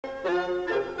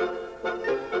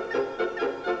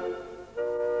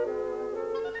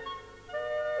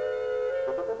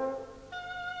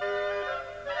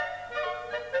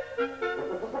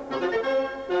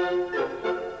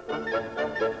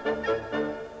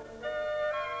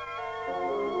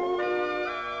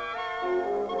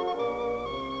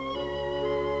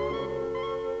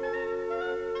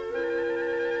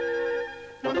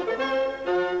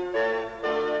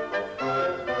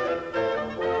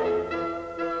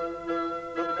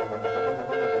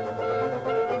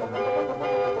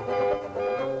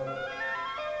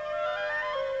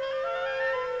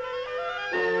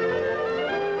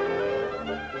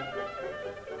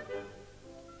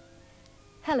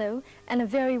Hello, and a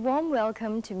very warm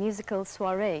welcome to Musical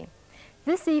Soiree.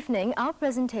 This evening, our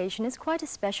presentation is quite a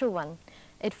special one.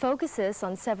 It focuses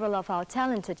on several of our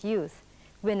talented youth,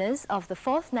 winners of the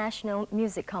 4th National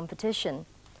Music Competition.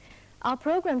 Our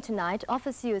program tonight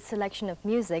offers you a selection of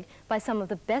music by some of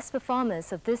the best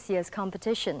performers of this year's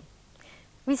competition.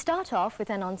 We start off with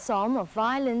an ensemble of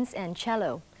violins and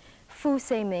cello, Foo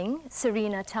Say Ming,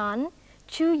 Serena Tan,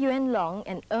 Yuan Loong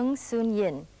and Soo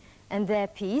Yin, and their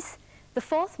piece, the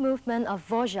 4th movement of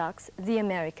Dvorak's The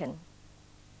American.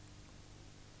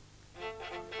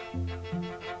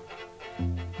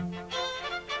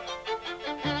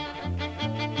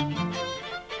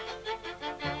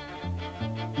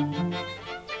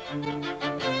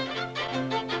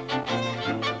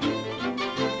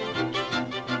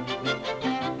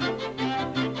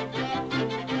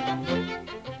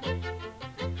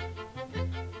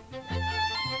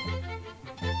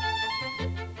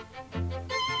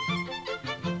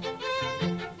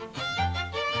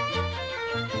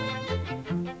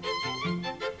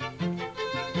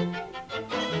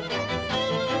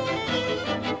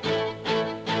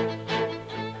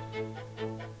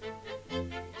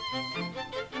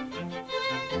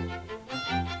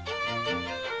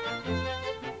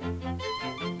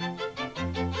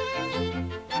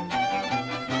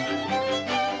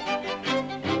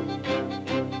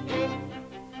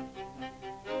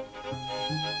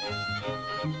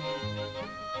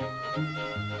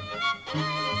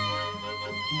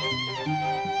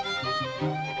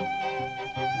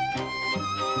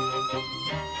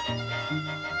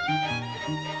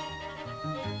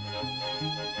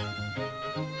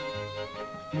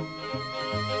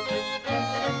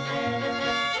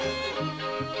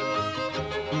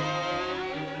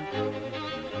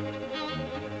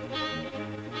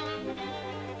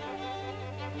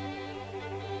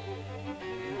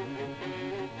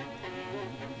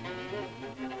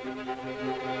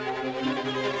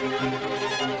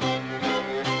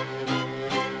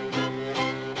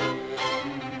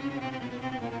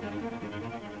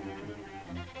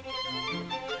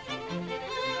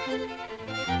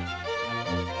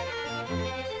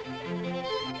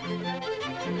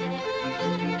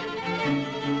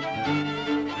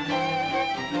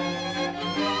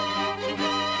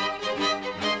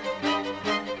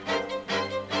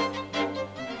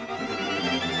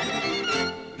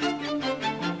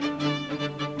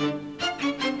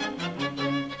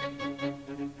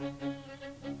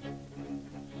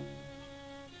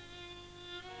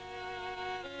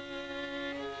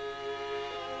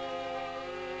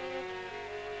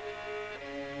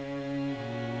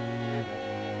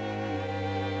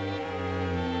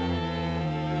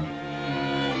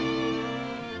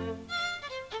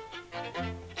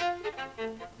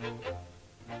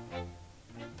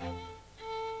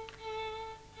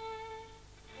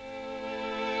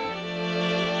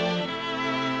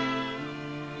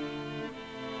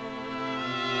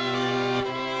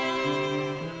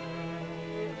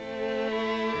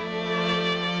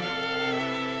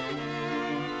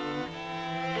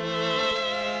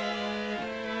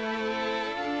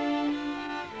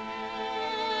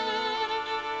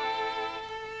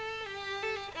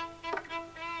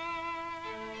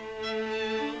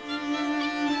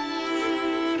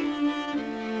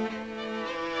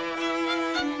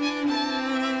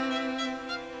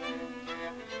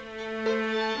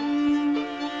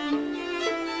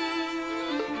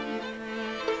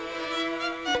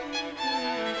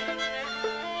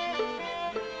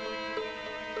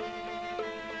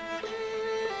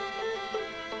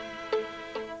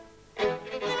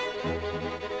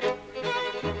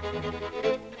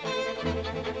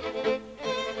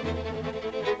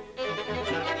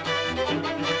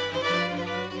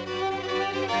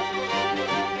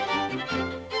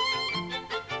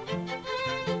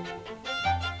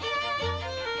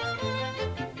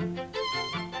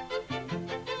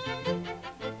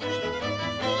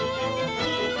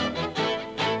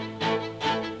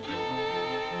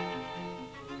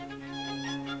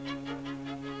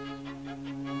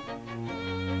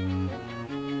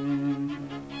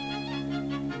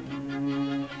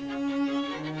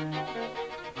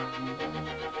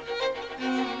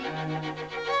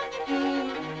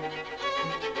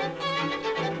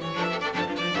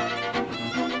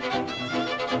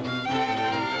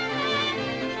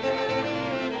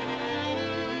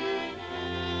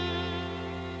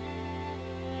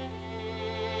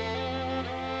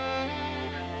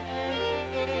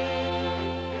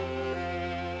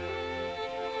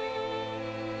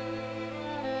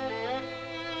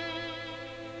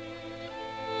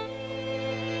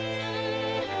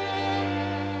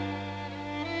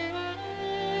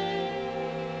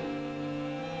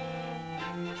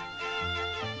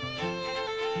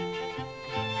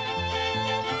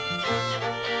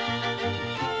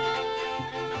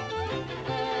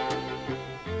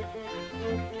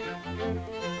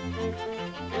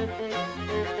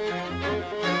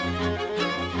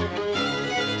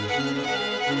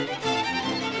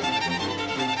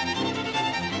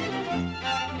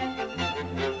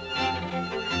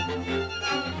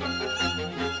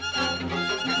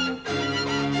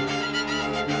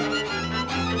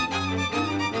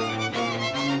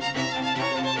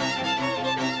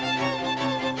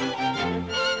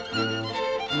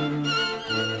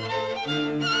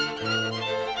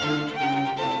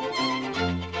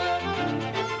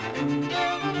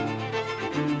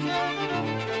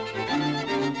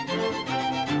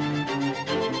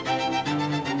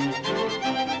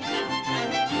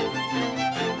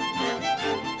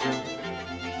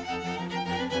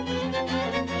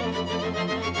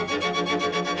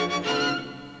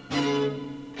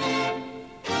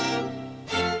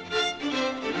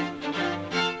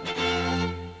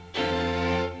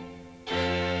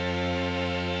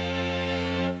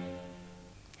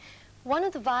 One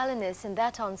of the violinists in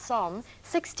that ensemble,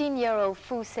 16-year-old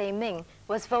Foo Say Ming,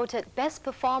 was voted Best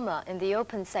Performer in the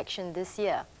open section this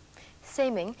year. Say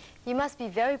Ming, you must be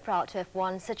very proud to have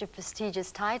won such a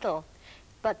prestigious title.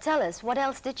 But tell us, what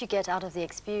else did you get out of the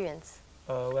experience?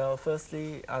 Well,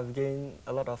 firstly, I've gained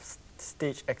a lot of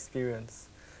stage experience.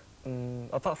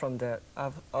 Apart from that,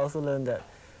 I've also learned that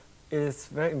it is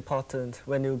very important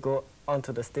when you go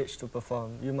onto the stage to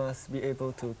perform. You must be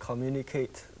able to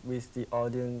communicate with the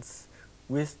audience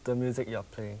with the music you're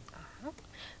playing. All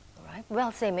right.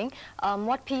 Well, Say Ming,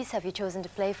 what piece have you chosen to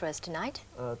play for us tonight?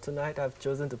 Tonight, I've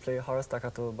chosen to play Hora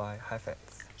Staccato by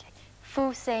Heifetz. Okay.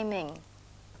 Foo Say Ming.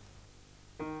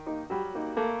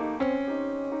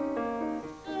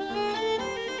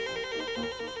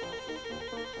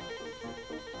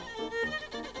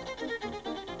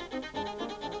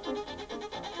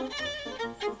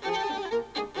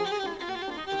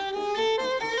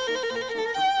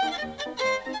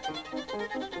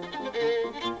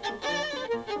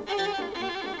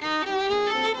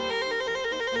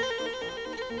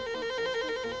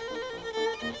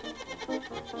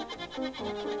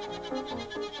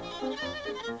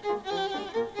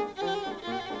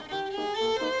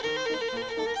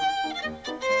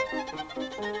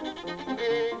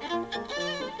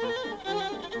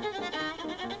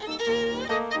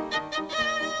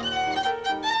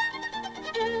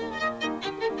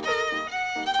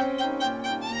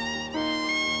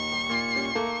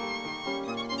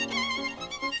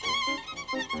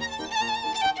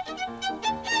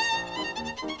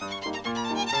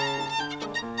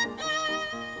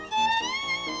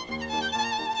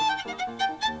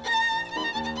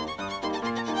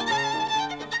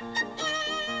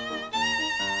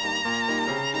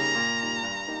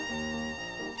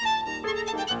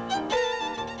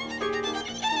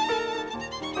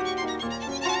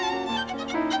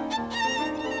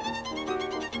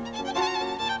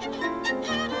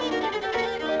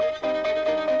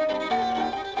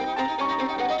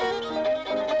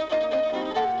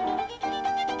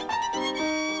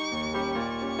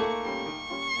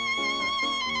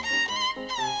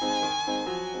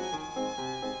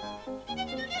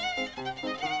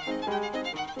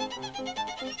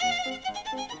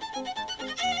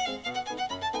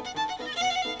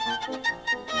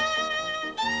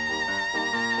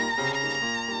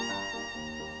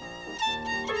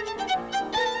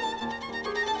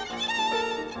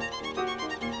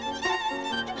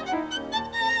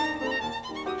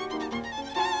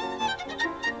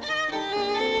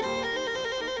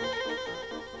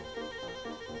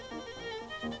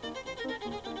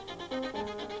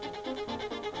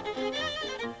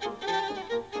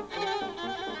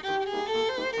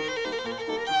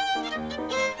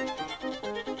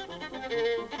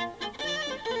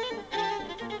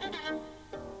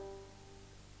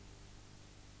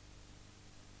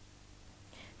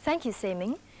 Thank you, Say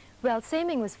Ming. Well, Say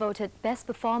Ming was voted Best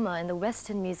Performer in the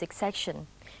Western Music section.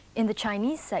 In the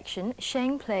Chinese section,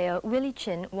 Sheng player Willey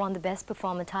won the Best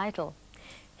Performer title.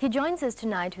 He joins us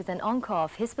tonight with an encore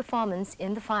of his performance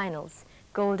in the finals,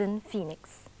 Golden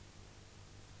Pheonix.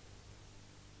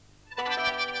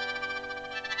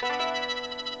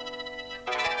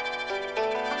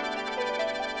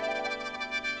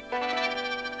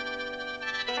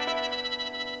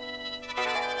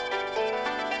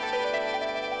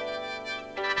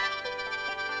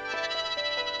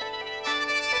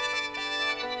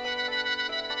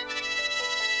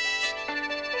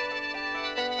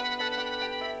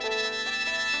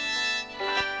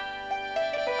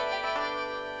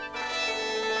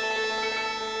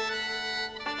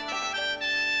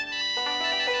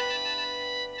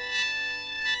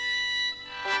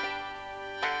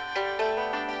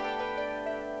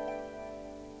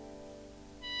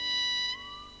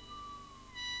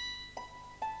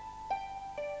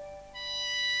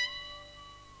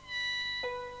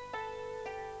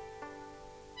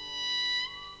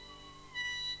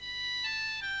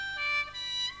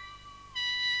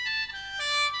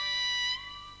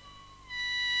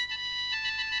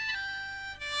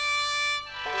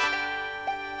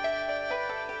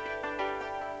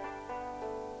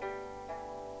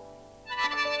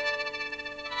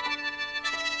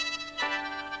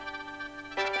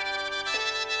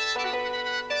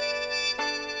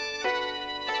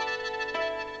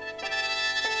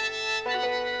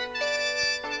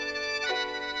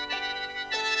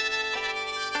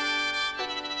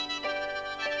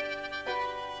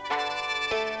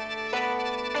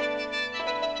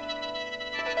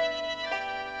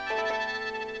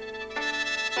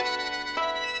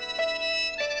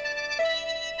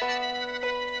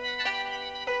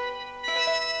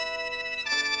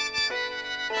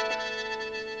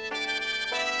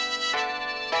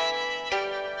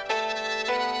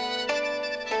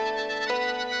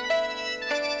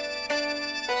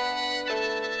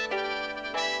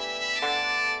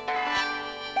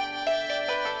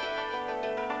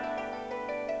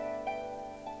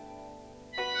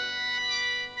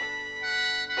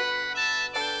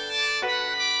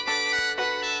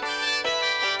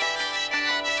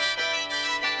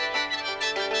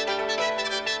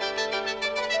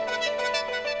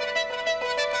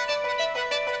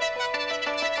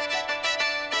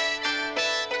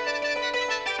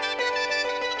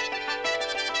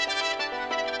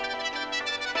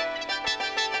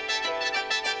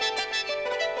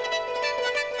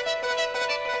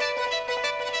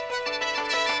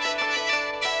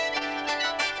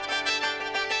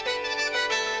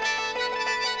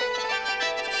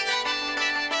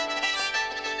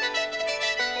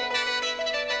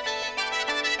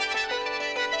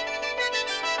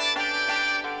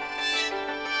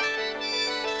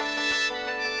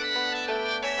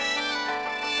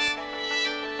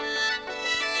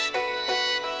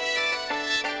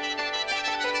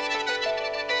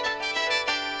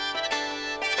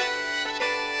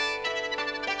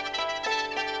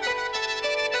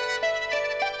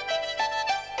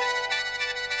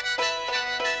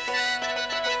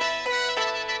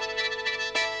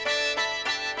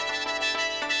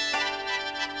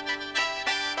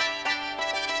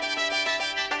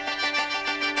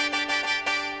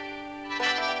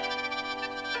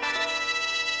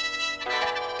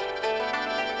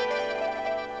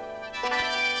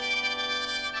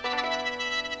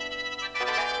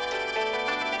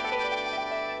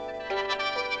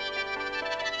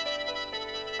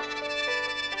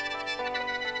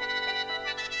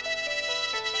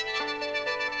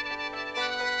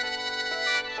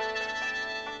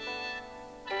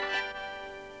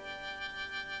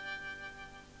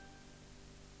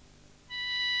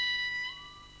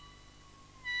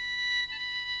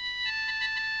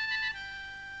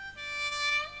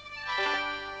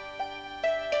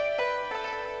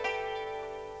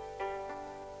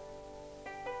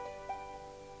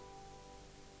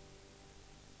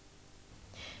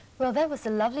 Well, that was a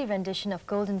lovely rendition of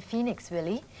Golden Pheonix,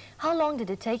 Willey. How long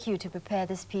did it take you to prepare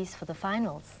this piece for the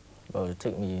finals? Well, it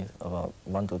took me about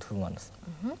 1 to 2 months.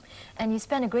 And you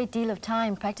spent a great deal of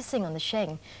time practicing on the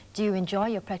Sheng. Do you enjoy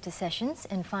your practice sessions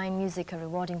and find music a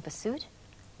rewarding pursuit?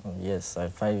 Yes, I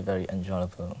find it very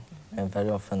enjoyable. And very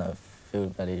often I feel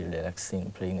very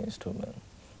relaxing playing the instrument.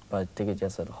 But I take it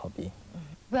just as a hobby.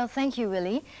 Well, thank you,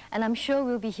 Willey. And I'm sure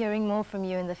we'll be hearing more from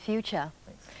you in the future.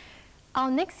 Thanks. Our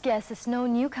next guest is no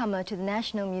newcomer to the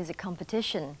National Music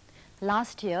Competition.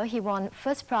 Last year, he won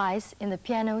first prize in the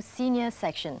piano senior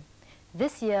section.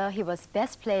 This year, he was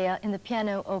best player in the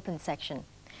piano open section.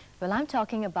 Well, I'm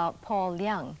talking about Paul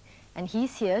Liang, and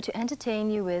he's here to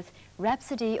entertain you with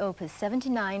Rhapsody Opus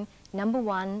 79, number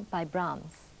 1 by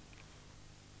Brahms.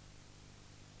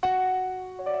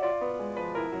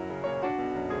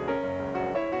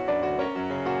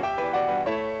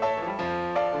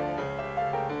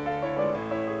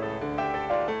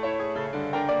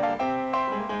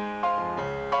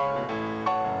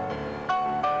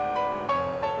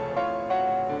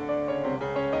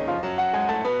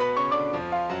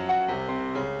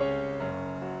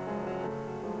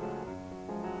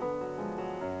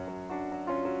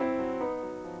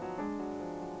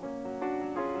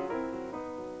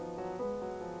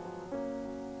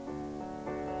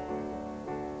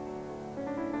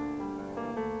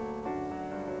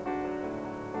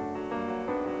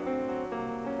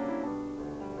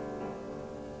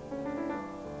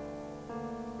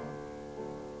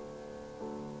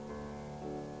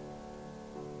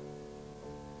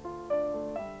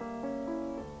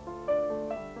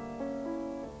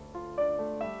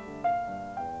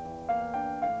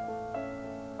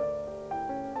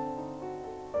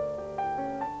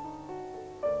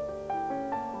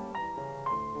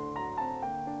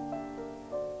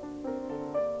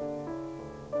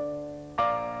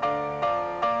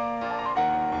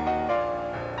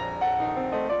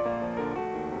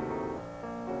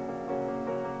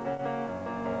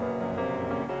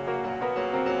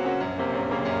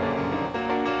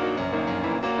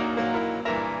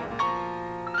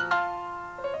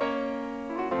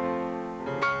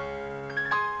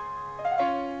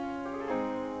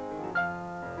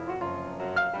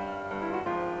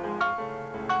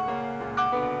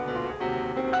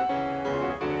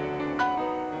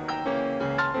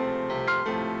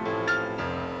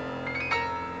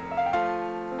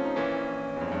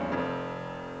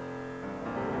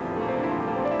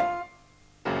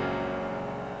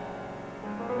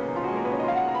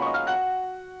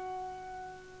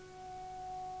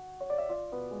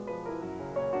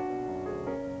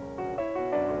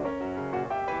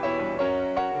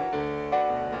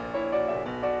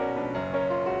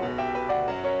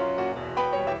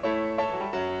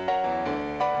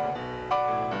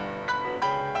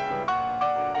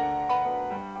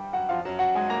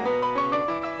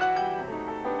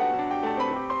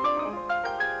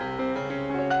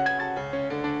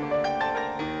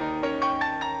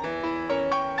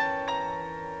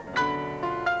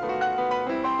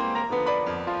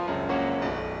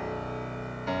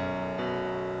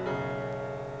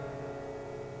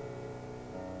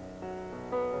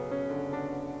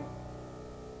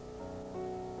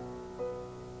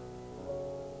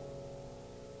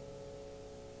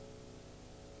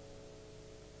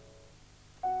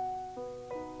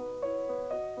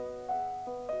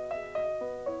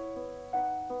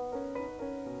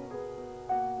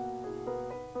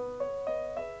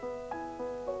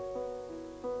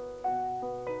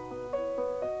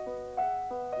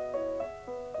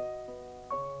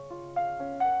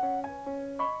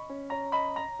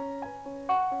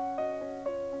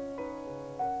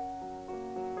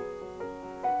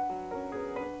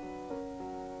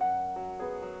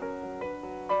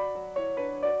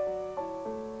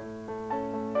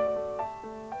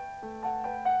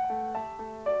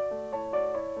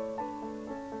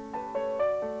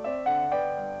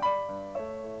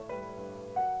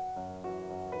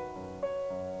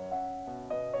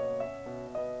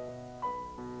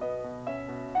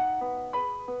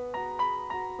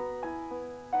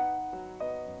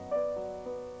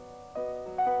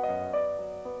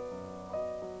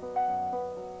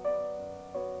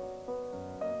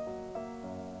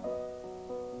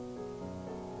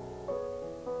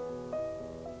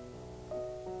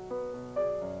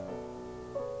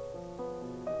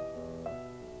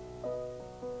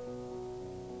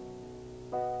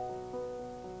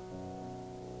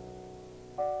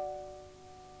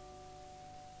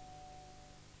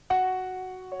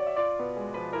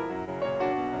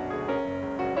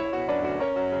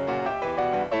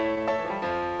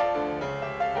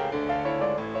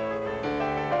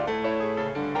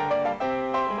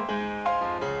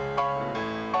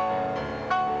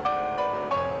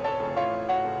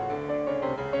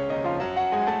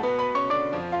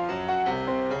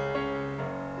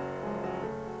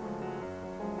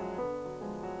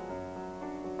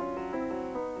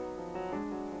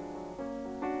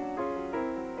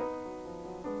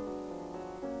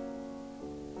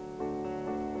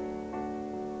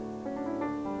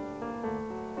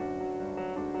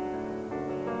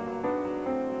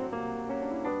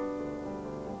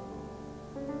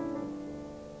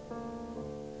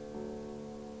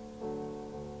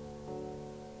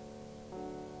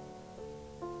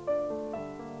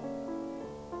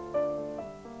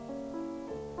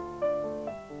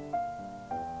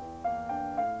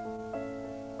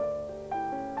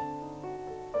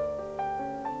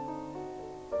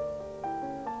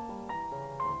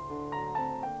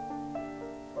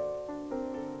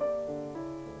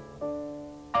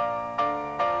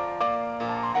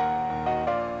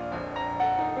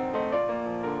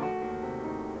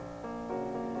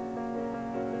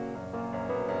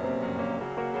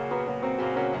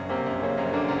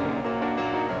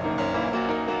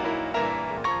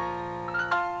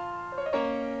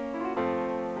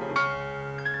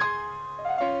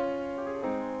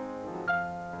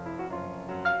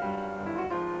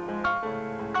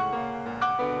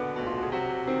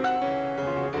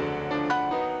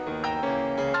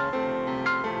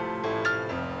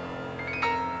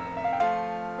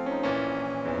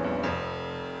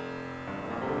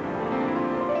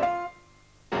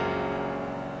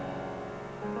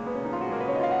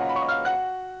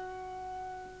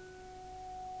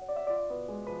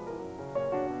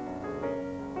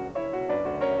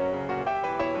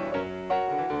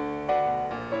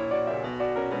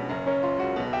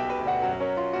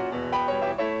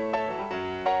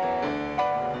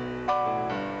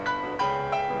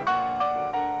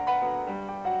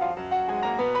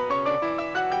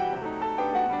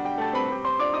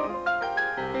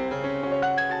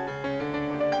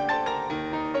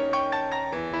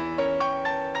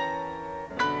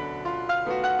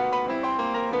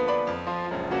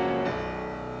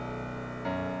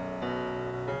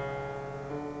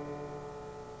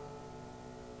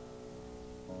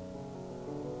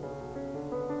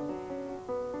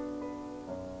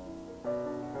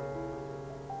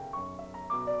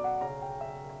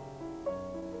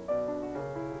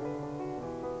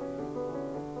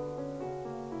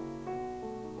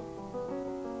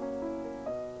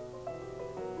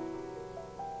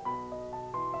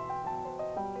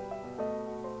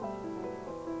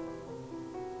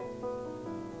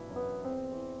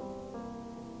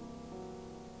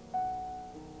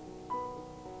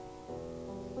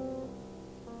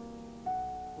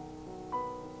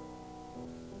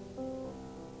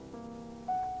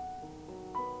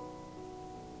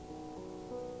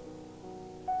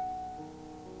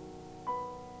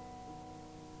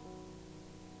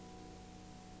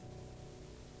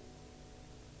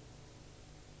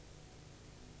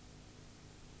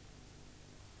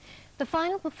 The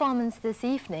final performance this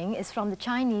evening is from the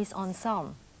Chinese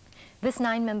Ensemble. This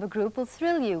 9-member group will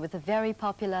thrill you with the very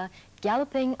popular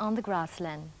Galloping on the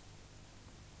Grassland.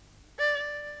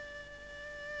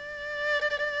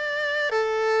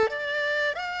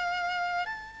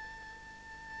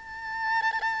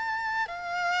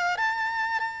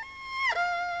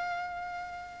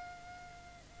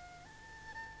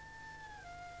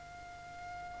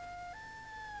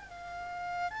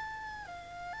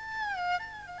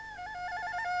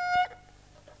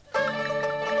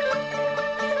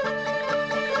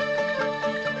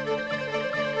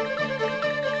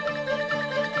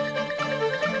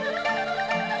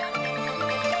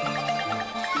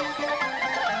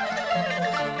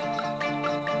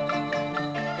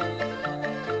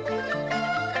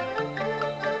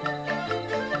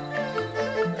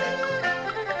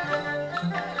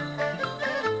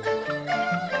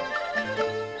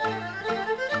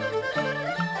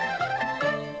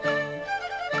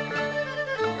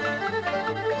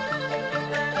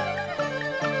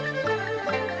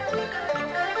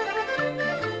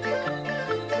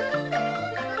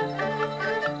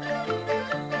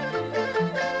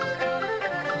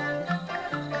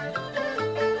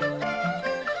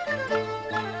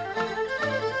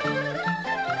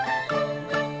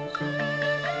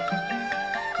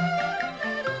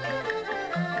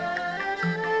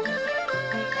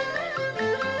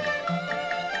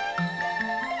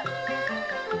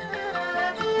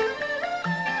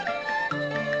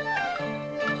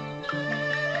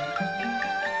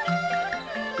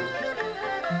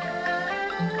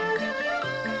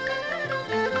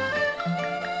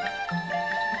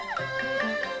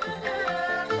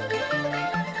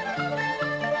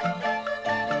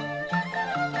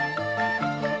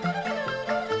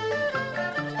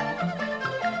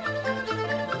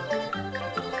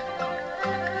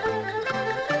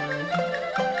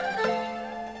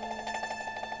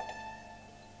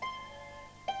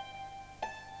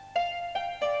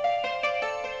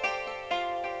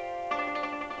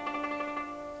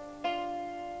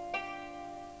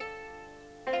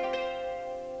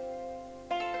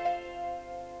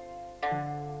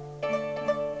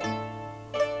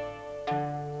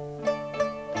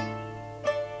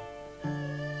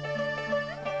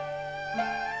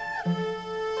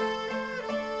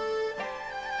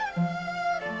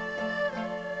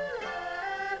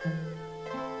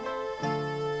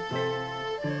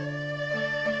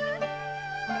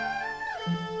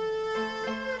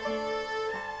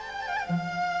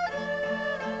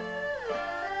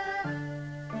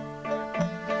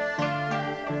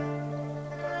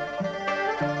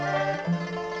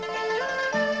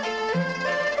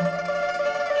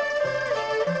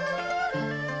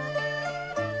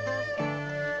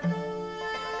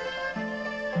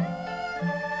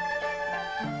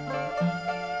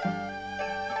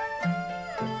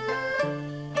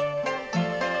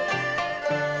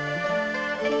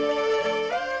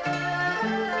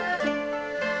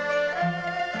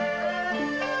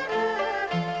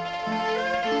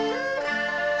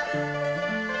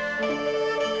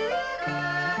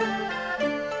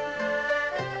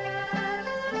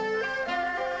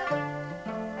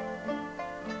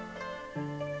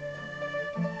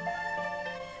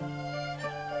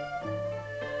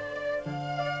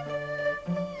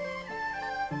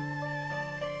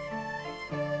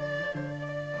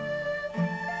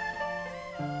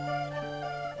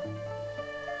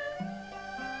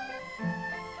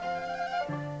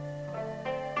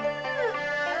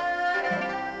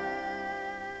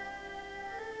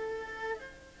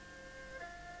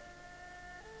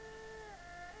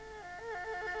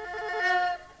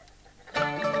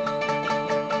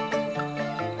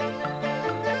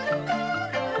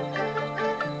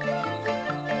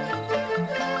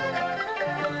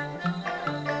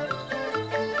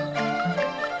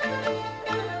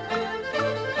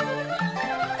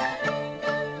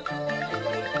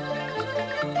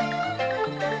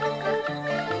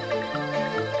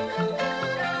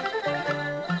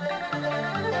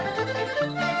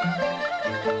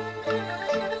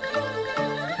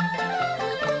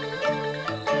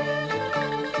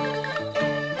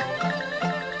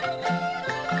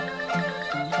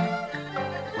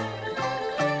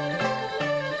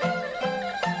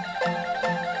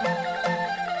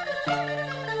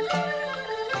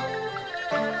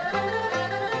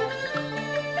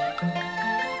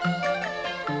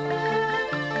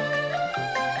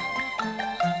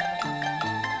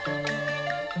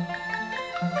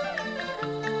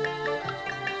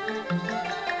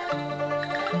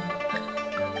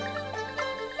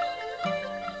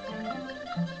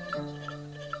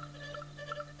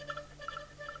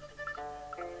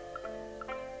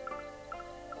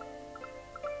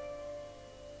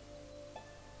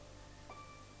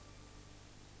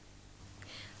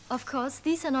 Of course,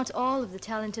 these are not all of the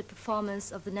talented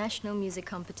performers of the National Music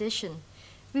Competition.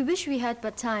 We wish we had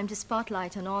but time to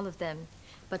spotlight on all of them.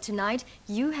 But tonight,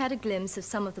 you had a glimpse of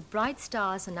some of the bright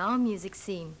stars on our music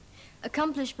scene.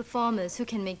 Accomplished performers who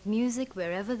can make music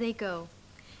wherever they go.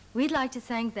 We'd like to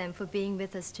thank them for being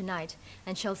with us tonight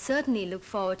and shall certainly look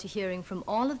forward to hearing from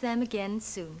all of them again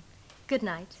soon. Good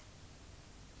night.